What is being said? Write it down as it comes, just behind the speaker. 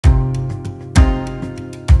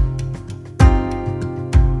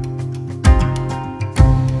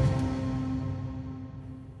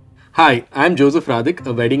Hi, I'm Joseph Radhik,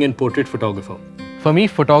 a wedding and portrait photographer. For me,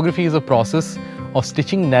 photography is a process of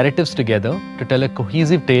stitching narratives together to tell a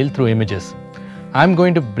cohesive tale through images. I'm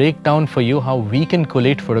going to break down for you how we can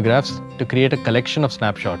collate photographs to create a collection of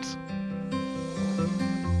snapshots.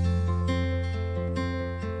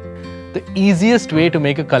 The easiest way to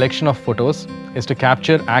make a collection of photos is to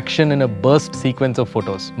capture action in a burst sequence of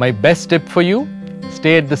photos. My best tip for you,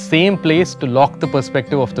 stay at the same place to lock the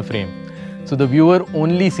perspective of the frame, so the viewer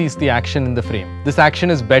only sees the action in the frame. This action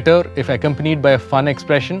is better if accompanied by a fun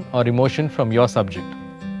expression or emotion from your subject.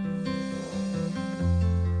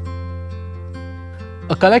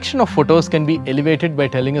 A collection of photos can be elevated by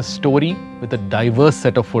telling a story with a diverse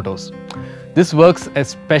set of photos. This works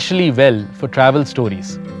especially well for travel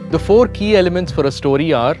stories. The four key elements for a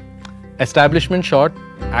story are establishment shot,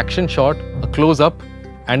 action shot, a close-up,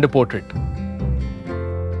 and a portrait.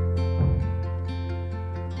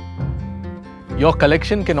 Your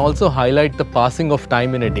collection can also highlight the passing of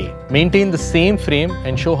time in a day. Maintain the same frame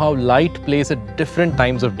and show how light plays at different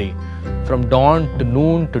times of day, from dawn to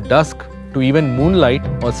noon to dusk to even moonlight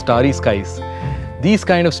or starry skies. These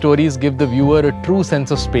kind of stories give the viewer a true sense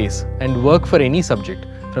of space and work for any subject,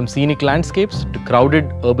 from scenic landscapes to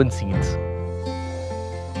crowded urban scenes.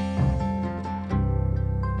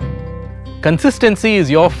 Consistency is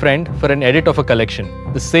your friend for an edit of a collection.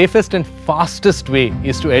 The safest and fastest way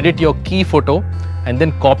is to edit your key photo and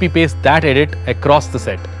then copy-paste that edit across the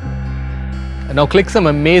set. And now click some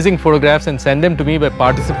amazing photographs and send them to me by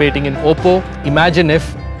participating in OPPO Imagine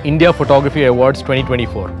If India Photography Awards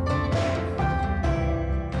 2024.